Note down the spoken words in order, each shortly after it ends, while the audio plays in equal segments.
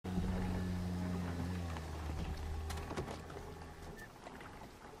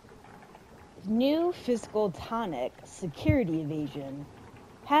New physical tonic, security evasion,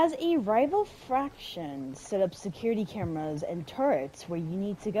 has a rival fraction set up security cameras and turrets where you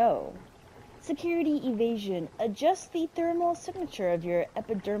need to go. Security evasion adjusts the thermal signature of your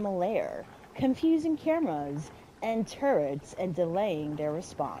epidermal layer, confusing cameras and turrets and delaying their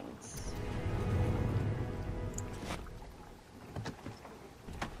response.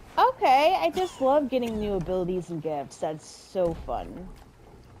 Okay, I just love getting new abilities and gifts. That's so fun.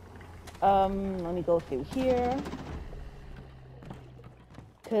 Let me go through here.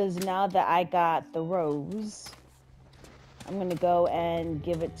 Because now that I got the rose, I'm gonna go and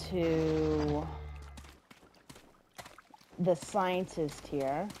give it to the scientist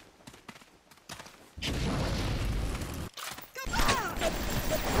here.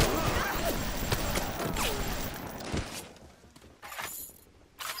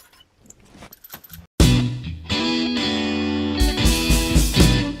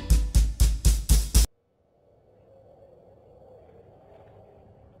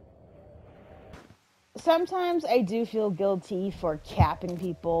 Sometimes I do feel guilty for capping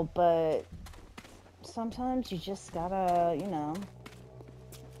people, but sometimes you just gotta, you know,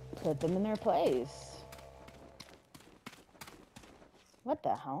 put them in their place. What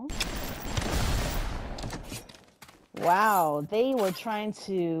the hell? Wow, they were trying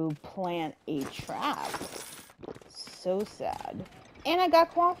to plant a trap. So sad. And I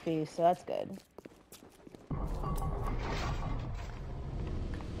got coffee, so that's good.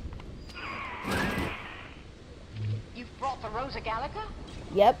 You've brought the Rosa Gallica?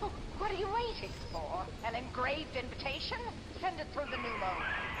 Yep. Oh, what are you waiting for? An engraved invitation? Send it through the pneumo.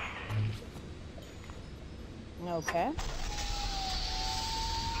 Okay.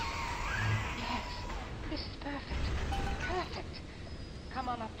 Yes, this is perfect. Perfect. Come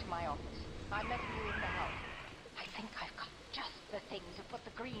on up to my office. I met you in the house. I think I've got just the thing to put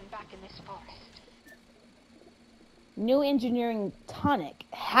the green back in this forest. New engineering tonic.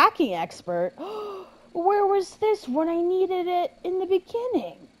 Hacking expert? Where was this when I needed it in the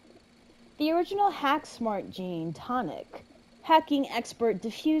beginning? The original Hack Smart Gene tonic. Hacking expert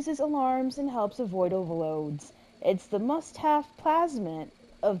diffuses alarms and helps avoid overloads. It's the must-have plasmid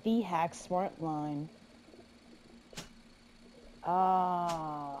of the Hack Smart line.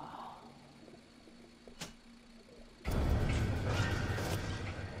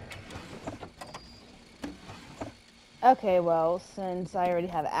 Okay, well, since I already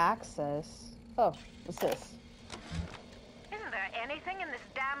have access... Oh, what's this? Isn't there anything in this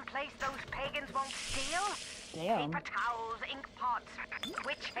damn place those pagans won't steal? Damn. Paper towels, ink pots,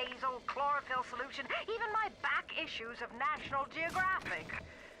 witch hazel, chlorophyll solution, even my back issues of National Geographic.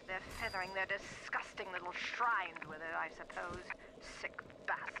 They're feathering their disgusting little shrines with it, I suppose. Sick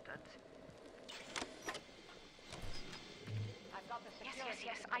bastards.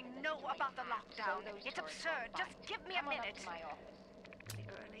 Yes, I know about the lockdown. It's absurd. Just give me a minute. The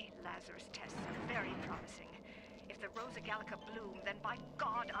early Lazarus tests are very promising. If the Rosa Gallica bloom, then by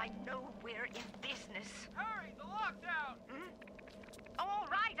God, I know we're in business. Hurry, the lockdown! All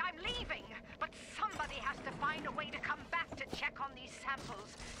right, I'm leaving. But somebody has to find a way to come back to check on these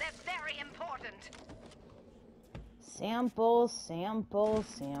samples. They're very important. Sample, sample,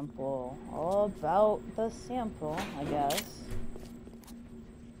 sample. All about the sample, I guess.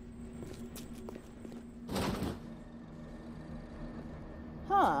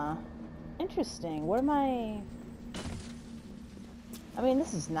 Huh. Interesting. What am I mean,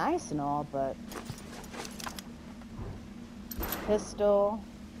 this is nice and all, but... Pistol.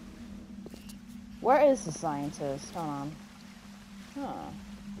 Where is the scientist? Hold on. Huh.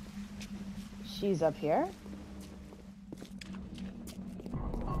 She's up here?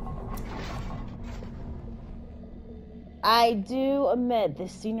 I do admit the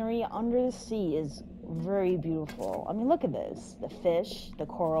scenery under the sea is very beautiful. I mean, look at this. The fish, the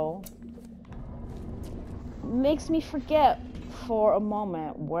coral. Makes me forget for a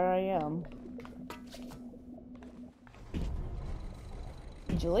moment where I am.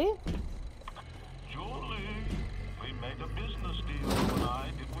 Julie? Julie, we made a business deal, you and I,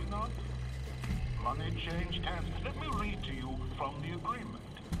 did we not? Money changed hands. Let me read to you from the agreement.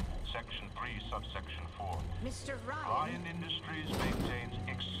 Section 3, subsection 4. Mr. Ryan Industries maintains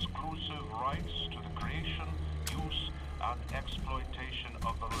exclusive rights to the creation, use, and exploitation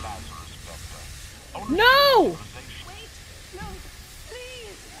of the Lazarus vector. Only No! Wait, no,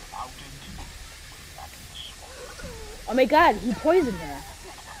 please. Without it, we're back in the swamp. Oh my god, he poisoned her.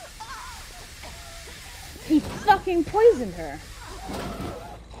 He fucking poisoned her.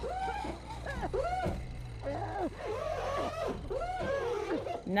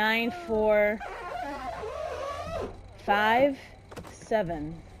 Nine, 4, 5,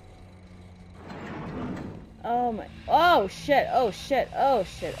 7. Oh my. Oh shit. Oh shit. Oh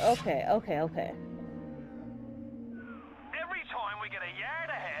shit. Okay. Okay. Okay. Every time we get a yard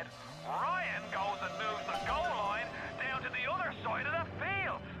ahead, Ryan goes and moves the goal line down to the other side of the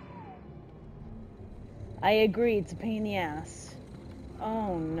field. I agree. It's a pain in the ass.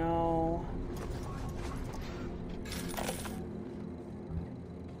 Oh no.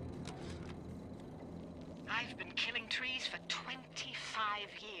 I've been killing trees for 25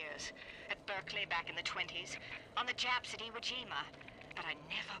 years. At Berkeley back in the 20s, on the Japs at Iwo Jima. But I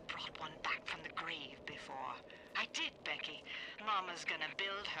never brought one back from the grave before. I did, Becky. Mama's gonna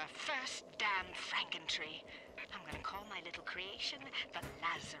build her first damn Frankentree. I'm gonna call my little creation the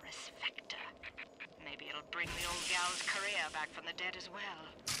Lazarus Vector. Maybe it'll bring the old gal's career back from the dead as well.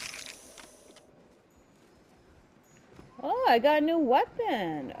 Oh, I got a new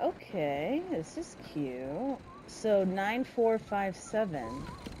weapon. Okay, this is cute. So 9457.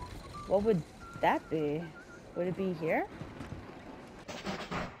 What would that be? Would it be here?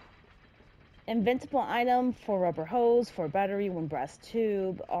 Inventable item, 4 rubber hose, 4 battery, 1 brass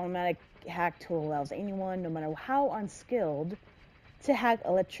tube. Automatic hack tool allows anyone, no matter how unskilled, to hack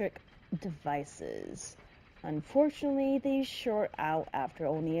electric devices. Unfortunately, they short out after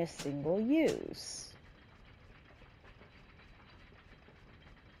only a single use.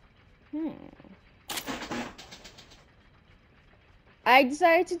 I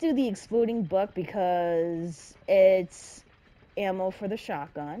decided to do the exploding book because it's ammo for the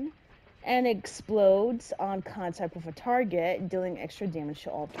shotgun and explodes on contact with a target, dealing extra damage to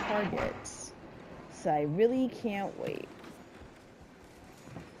all targets. So I really can't wait.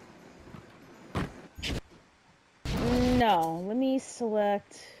 No, let me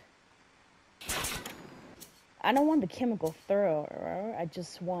select. I don't want the chemical thrower, I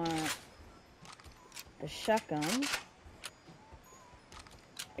just want the shotgun.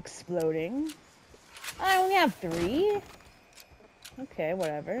 Exploding. I only have 3. Okay,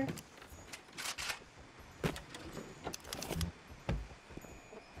 whatever.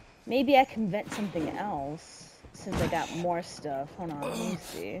 Maybe I can invent something else since I got more stuff. Hold on, let me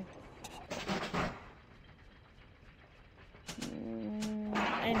see.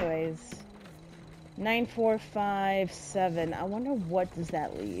 Anyways, 9457. I wonder what does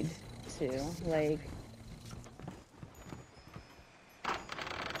that lead to? Like,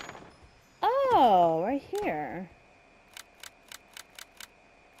 oh, right here.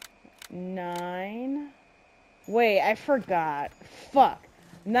 9. Wait, I forgot. Fuck.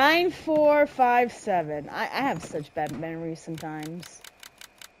 9457. I have such bad memories sometimes.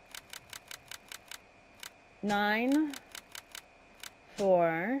 9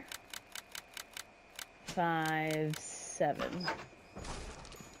 4 5 7.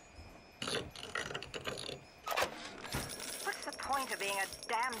 What's the point of being a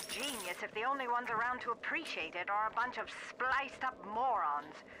damn genius if the only ones around to appreciate it are a bunch of spliced up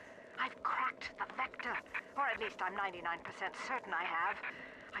morons? I've cracked the vector, or at least I'm 99% certain I have.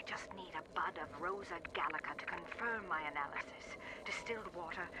 I just need a bud of Rosa gallica to confirm my analysis. Distilled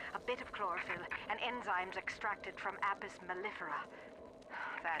water, a bit of chlorophyll, and enzymes extracted from Apis mellifera.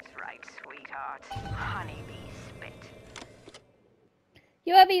 That's right, sweetheart. Honeybee spit.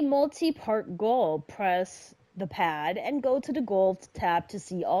 You have a multi-part goal. Press the pad and go to the goal tab to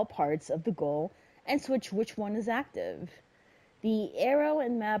see all parts of the goal and switch which one is active. The arrow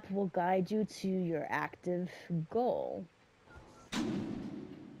and map will guide you to your active goal.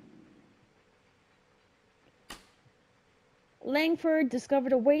 Langford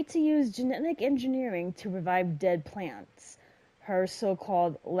discovered a way to use genetic engineering to revive dead plants. Her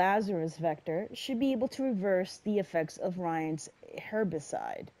so-called Lazarus Vector should be able to reverse the effects of Ryan's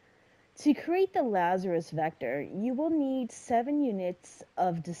herbicide. To create the Lazarus Vector, you will need 7 units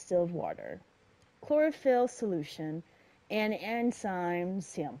of distilled water, chlorophyll solution, and enzyme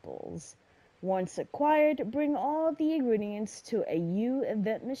samples. Once acquired, bring all the ingredients to a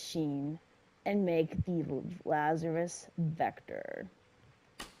U-event machine and make the Lazarus Vector.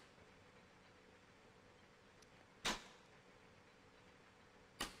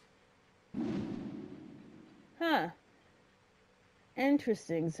 Huh.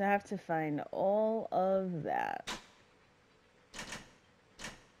 Interesting, so I have to find all of that.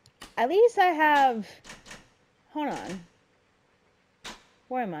 At least I have... Hold on.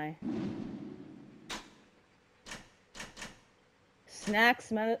 Where am I?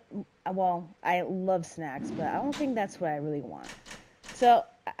 Snacks, well, I love snacks, but I don't think that's what I really want. So,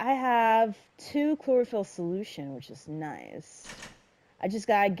 I have 2 chlorophyll solution, which is nice. I just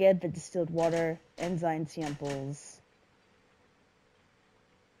gotta get the distilled water, enzyme samples.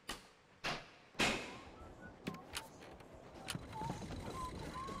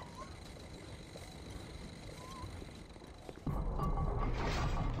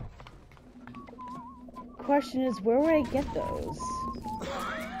 question is, where would I get those?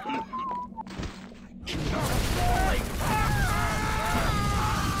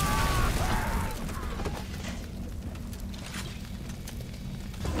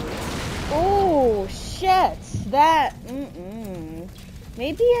 Oh, shit! That,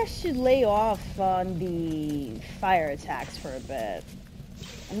 Maybe I should lay off on the fire attacks for a bit.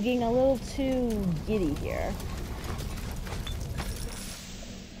 I'm getting a little too giddy here.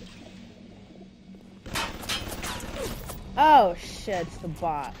 Oh shit, it's the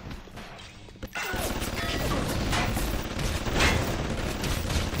bot.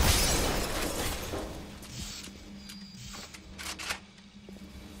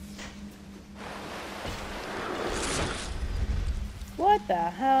 What the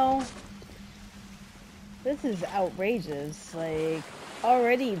hell? This is outrageous. Like,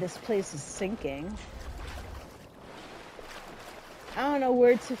 already this place is sinking. I don't know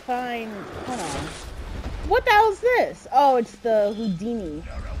where to find... Hold on. What the hell is this? Oh, it's the Houdini.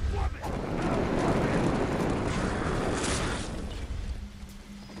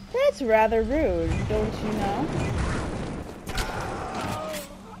 That's rather rude, don't you know?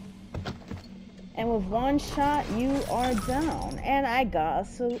 And with one shot, you are down. And I got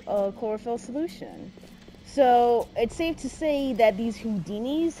a chlorophyll solution. So, it's safe to say that these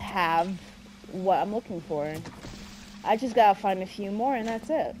Houdinis have what I'm looking for. I just gotta find a few more and that's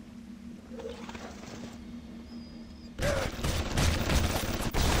it.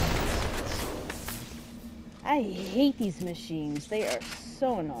 I hate these machines. They are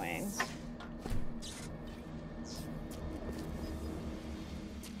so annoying.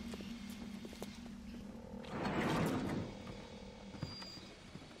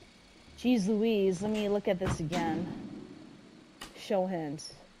 Jeez Louise, let me look at this again. Show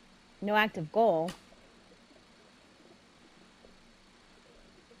hint. No active goal.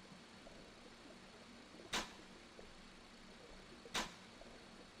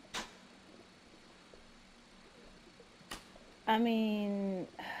 I mean...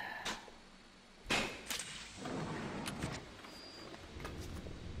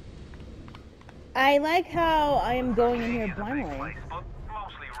 I like how I am going in here blindly. Place, but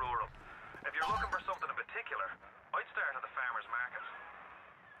mostly rural. If you're looking for something in particular, I'd start at the farmer's market.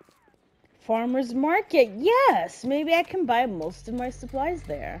 Farmer's market, yes! Maybe I can buy most of my supplies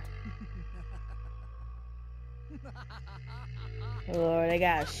there. Lord, I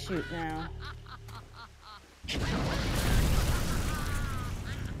gotta shoot now.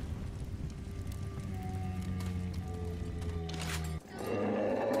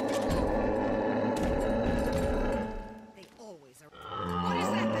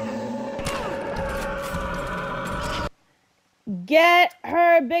 Get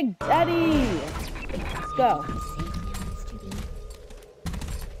her, Big Daddy! Let's go.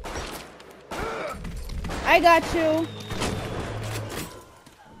 I got you.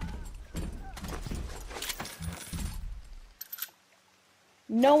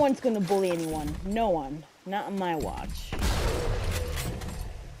 No one's gonna bully anyone. No one. Not on my watch.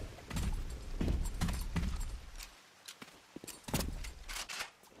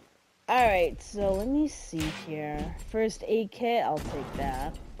 Alright, so let me see here. First aid kit, I'll take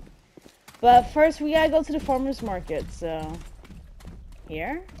that. But first we gotta go to the farmer's market, so...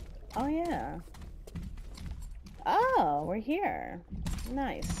 Here? Oh yeah. Oh, we're here.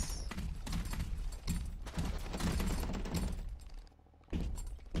 Nice.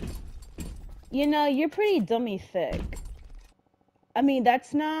 You know, you're pretty dummy thick. I mean,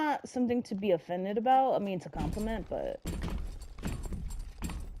 that's not something to be offended about. I mean, it's a compliment, but...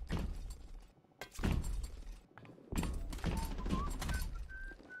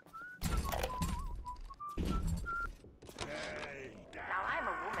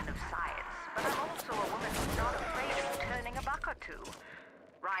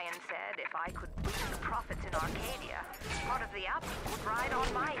 Ryan said if I could boost the profits in Arcadia, part of the up would ride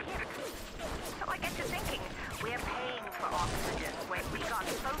on my hip. So I get to thinking, we're paying for oxygen when we got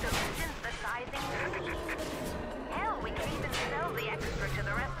photosynthesizing trees. Hell, we can even sell the extra to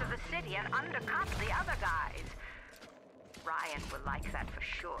the rest of the city and undercut the other guys. Ryan will like that for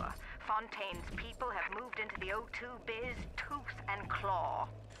sure. Fontaine's people have moved into the O2 biz tooth and claw.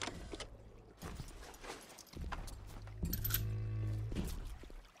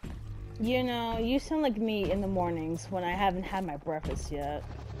 You know, you sound like me in the mornings when I haven't had my breakfast yet.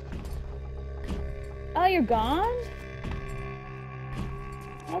 Oh, you're gone?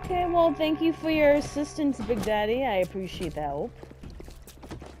 Okay, well, thank you for your assistance, Big Daddy. I appreciate the help.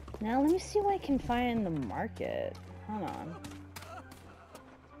 Now, let me see what I can find in the market. Hold on.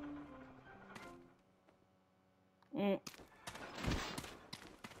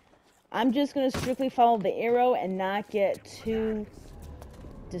 I'm just gonna strictly follow the arrow and not get too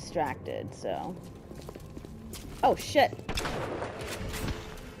distracted, so. Oh, shit.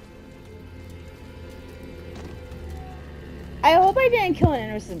 I hope I didn't kill an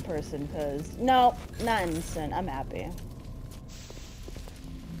innocent person, because... No, not innocent. I'm happy.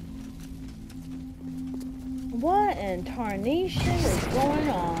 What in tarnation is going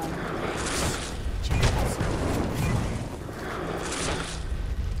on?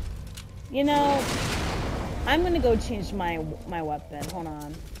 You know, I'm gonna go change my weapon. Hold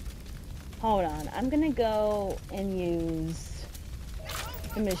on. Hold on. I'm gonna go and use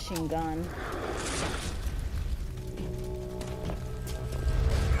the machine gun.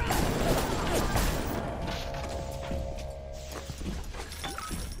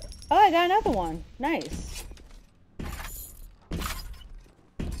 Oh, I got another one. Nice.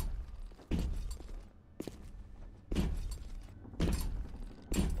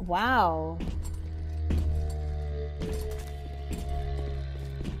 Wow.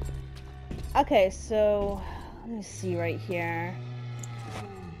 Okay, so let me see right here.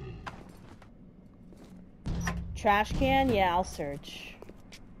 Trash can? Yeah, I'll search.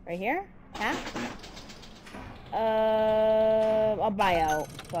 Right here? Huh? I'll buy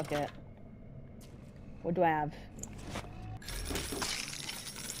out. Fuck it. What do I have?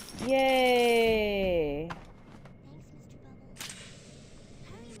 Yay!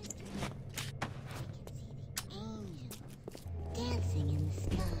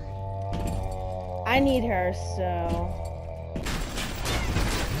 I need her, so...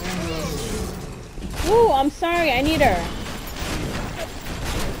 Ooh, I'm sorry, I need her.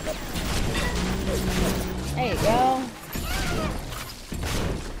 There you go.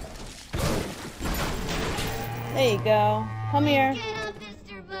 There you go. Come here.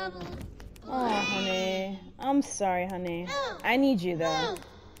 Oh, honey. I'm sorry, honey. I need you, though.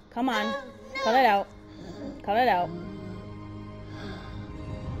 Come on. Cut it out. Cut it out.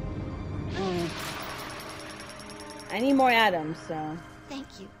 I need more atoms, so...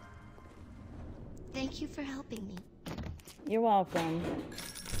 Thank you. Thank you for helping me. You're welcome.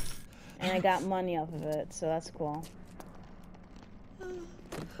 And I got money off of it, so that's cool. Time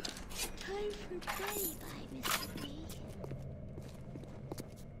for play, Mr. B.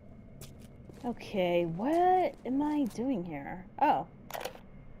 Okay, what am I doing here? Oh.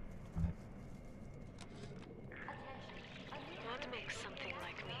 What makes something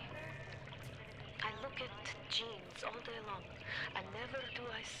like me? I look at genes all day long, and never do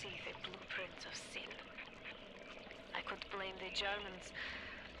I see the blueprint of sin. I could blame the Germans,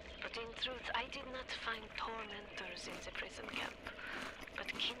 but in truth I did not find tormentors in the prison camp,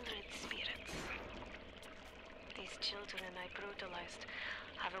 but kindred spirits. These children I brutalized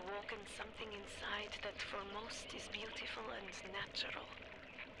have awoken something inside that for most is beautiful and natural,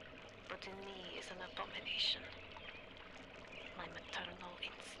 but in me is an abomination. My maternal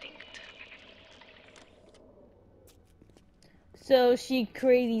instinct. So she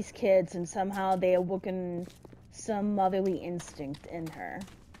created these kids and somehow they awoken some motherly instinct in her.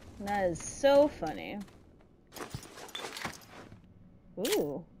 That is so funny.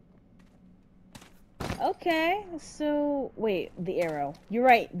 Ooh. Okay, so wait, the arrow. You're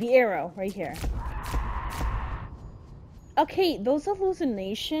right, the arrow right here. Okay, those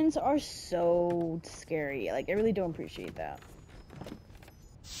hallucinations are so scary. Like, I really don't appreciate that.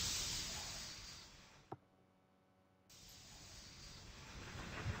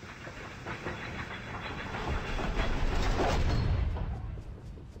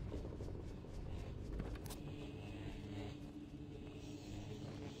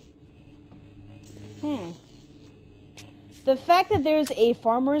 The fact that there's a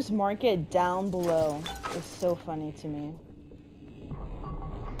farmer's market down below is so funny to me.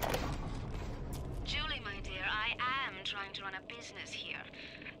 Julie, my dear, I am trying to run a business here.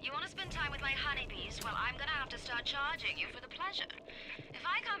 You want to spend time with my honeybees? Well, I'm gonna have to start charging you for the pleasure. If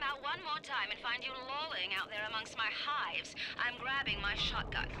I come out one more time and find you lolling out there amongst my hives, I'm grabbing my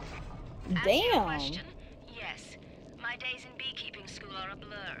shotgun. Answer your question? Yes. My days in beekeeping school are a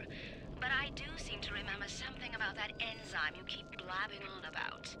blur. But I do seem to remember something about that enzyme you keep blabbing on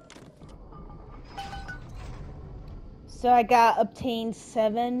about. So I got obtained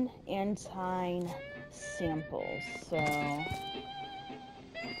 7 antine samples, so...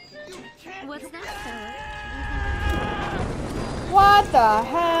 What's that, What the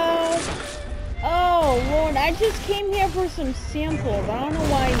heck? Oh, Lord, I just came here for some samples. I don't know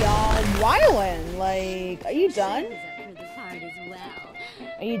why y'all wildin'. Like, are you done?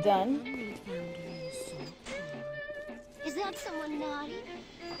 Are you done? Is that someone naughty?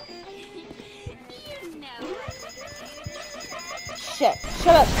 You know. Shit,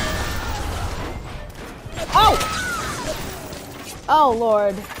 shut up. Oh! Oh,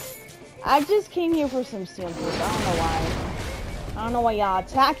 Lord. I just came here for some samples. I don't know why. I don't know why y'all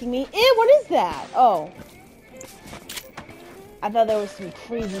attacking me. Ew, what is that? Oh. I thought there was some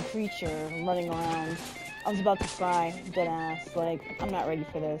crazy creature running around. I was about to cry. Dead ass. Like, I'm not ready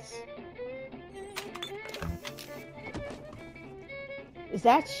for this. Is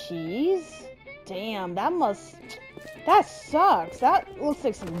that cheese? Damn, that sucks. That looks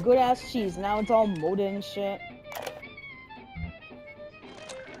like some good ass cheese. Now it's all molded and shit.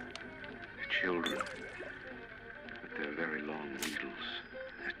 Children, with their very long needles,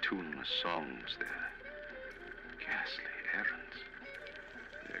 their tuneless songs, their ghastly errands,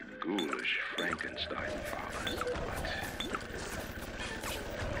 their ghoulish Frankenstein fathers. But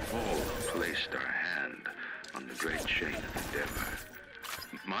we've all placed our hand on the great chain of endeavor.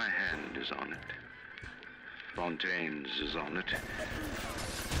 My hand is on it. Fontaine's is on it.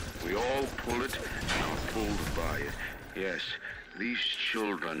 We all pull it and are pulled by it. Yes, these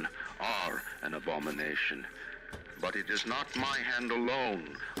children are an abomination. But it is not my hand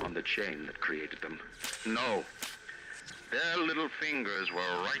alone on the chain that created them. No. Their little fingers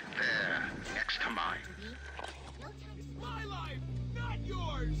were right there, next to mine. My life, not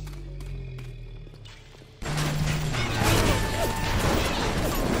yours!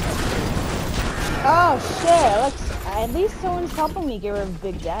 Oh shit, at least someone's helping me get rid of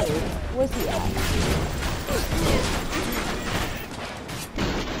Big Daddy. Where's he at?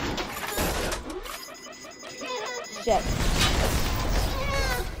 Shit.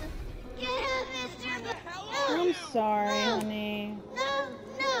 I'm sorry, honey.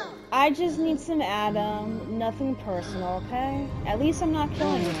 I just need some Adam, nothing personal, okay? At least I'm not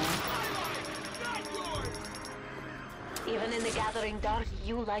killing you. Even in the gathering dark,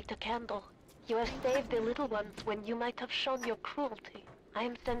 you light a candle. You have saved the little ones when you might have shown your cruelty. I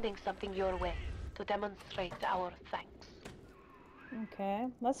am sending something your way to demonstrate our thanks. Okay,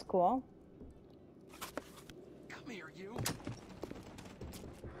 that's cool. Come here, you.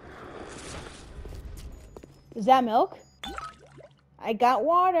 Is that milk? I got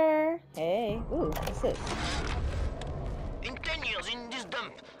water. Hey, ooh, what's this? In 10 years in this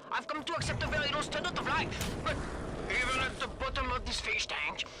dump, I've come to accept a very low standard of life. But even at the bottom of this fish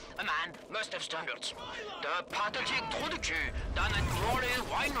tank, a man must have standards. The pathetic Trudeau down at Morley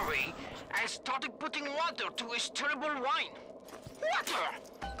Winery has started putting water to his terrible wine. Water!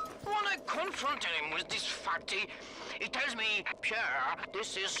 When I confronted him with this fact, he tells me, Pierre,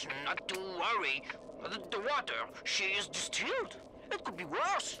 this is not to worry. The water, she is distilled. It could be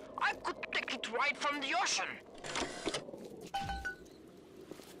worse. I could take it right from the ocean.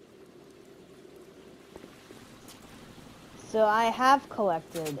 So I have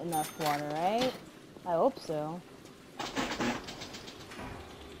collected enough water, right? I hope so.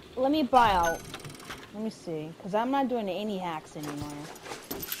 Let me buy out. Let me see, because I'm not doing any hacks anymore.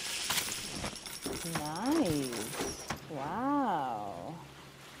 Nice. Wow.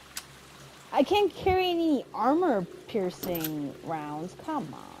 I can't carry any armor-piercing rounds.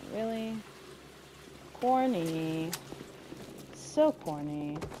 Come on, really? Corny. So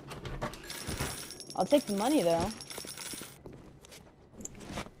corny. I'll take the money, though.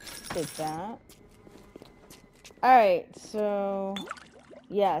 Take that. Alright, so...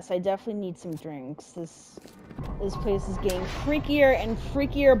 Yes, I definitely need some drinks. This place is getting freakier and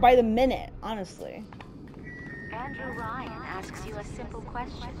freakier by the minute, honestly. Andrew Ryan asks you a simple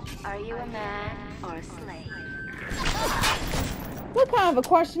question. Are you a man or a slave? What kind of a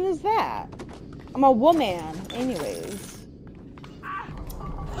question is that? I'm a woman, anyways.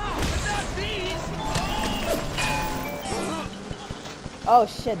 Oh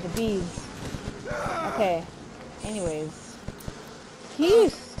shit, the bees. Okay, anyways. Can you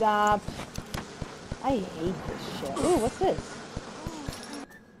stop? I hate this shit. Ooh, what's this?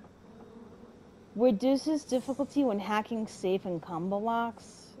 Reduces difficulty when hacking safe and combo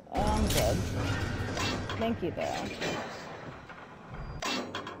locks. I'm good. Thank you, though.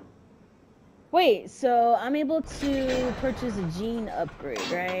 Wait, so I'm able to purchase a gene upgrade,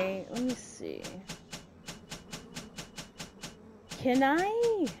 right? Let me see. Can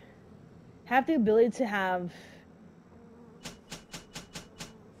I have the ability to have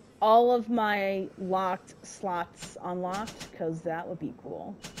all of my locked slots unlocked? Because that would be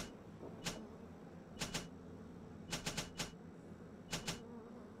cool.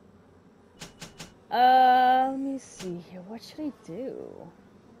 Let me see here. What should I do?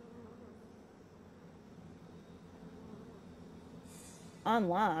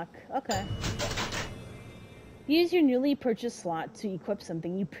 Unlock. Okay. Use your newly purchased slot to equip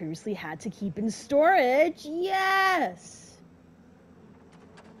something you previously had to keep in storage. Yes!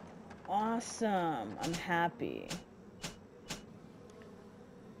 Awesome. I'm happy.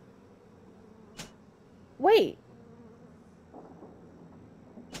 Wait.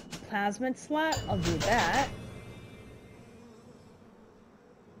 Plasmid slot? I'll do that.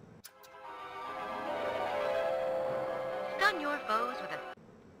 Stun your foes with a...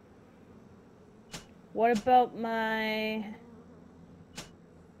 What about my...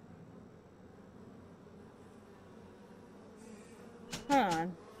 Hold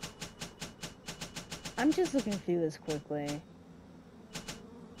on. I'm just looking through this quickly.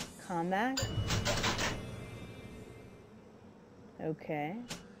 Combat? Okay.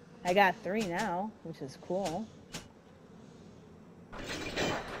 I got 3 now, which is cool.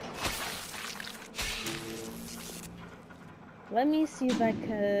 Let me see if I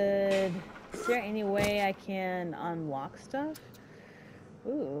could... Is there any way I can unlock stuff?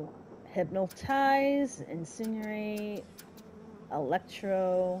 Ooh. Hypnotize, incinerate,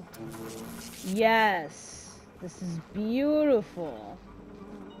 electro. Yes! This is beautiful.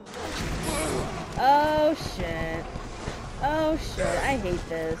 Oh shit. Oh shit, I hate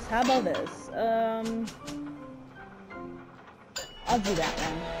this. How about this? I'll do that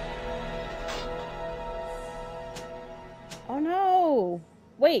one. Oh no!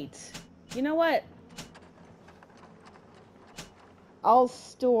 Wait! You know what? I'll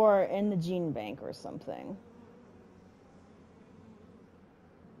store in the gene bank or something.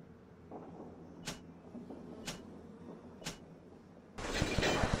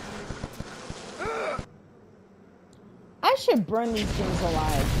 I should burn these things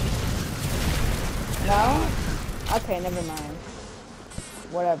alive. No? Okay, never mind.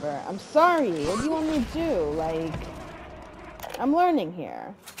 Whatever. I'm sorry. What do you want me to do? Like, I'm learning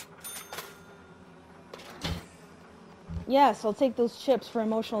here. Yes, I'll take those chips for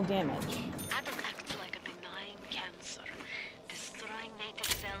emotional damage. Adam acts like a benign cancer, destroying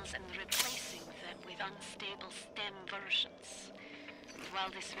native cells and replacing them with unstable stem versions.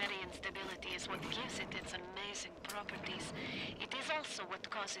 While this very instability is what gives it its amazing properties, it is also what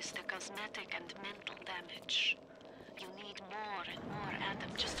causes the cosmetic and mental damage. You need more and more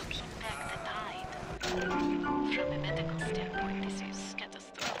Adam just to keep back the tide. From a medical standpoint, this is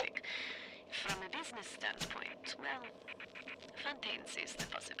catastrophic. From a business standpoint, well, Fontaine sees the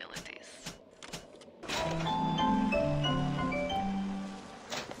possibilities.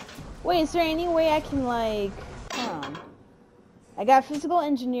 Wait, is there any way I can, like... I got physical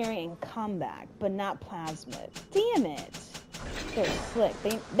engineering and combat, but not plasmid. Damn it! They're slick.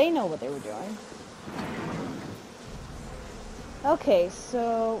 They know what they were doing. Okay,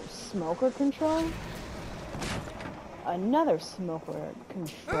 so... Smoker control? Another smoker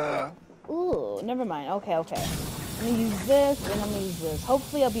control. Ooh, never mind. Okay. I'm gonna use this, and I'm gonna use this.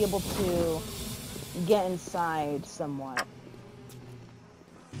 Hopefully I'll be able to get inside somewhat.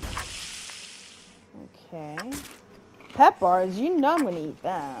 Okay. Pep bars, you know I'm gonna eat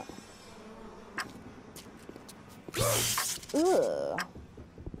that. Ugh.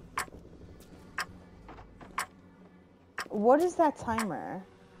 What is that timer?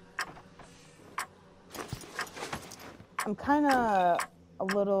 I'm kinda a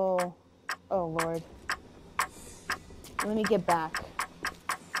little... Oh lord. Let me get back.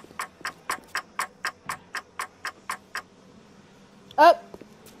 Oh!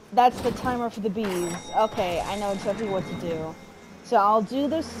 That's the timer for the bees. Okay, I know exactly what to do. So I'll do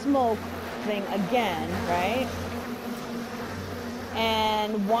the smoke thing again, right?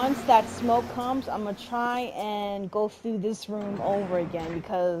 And once that smoke comes, I'm gonna try and go through this room over again,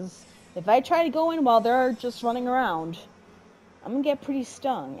 because if I try to go in while they're just running around, I'm gonna get pretty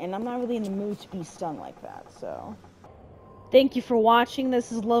stung, and I'm not really in the mood to be stung like that, so. Thank you for watching.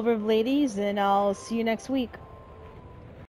 This is Lover of Ladies, and I'll see you next week.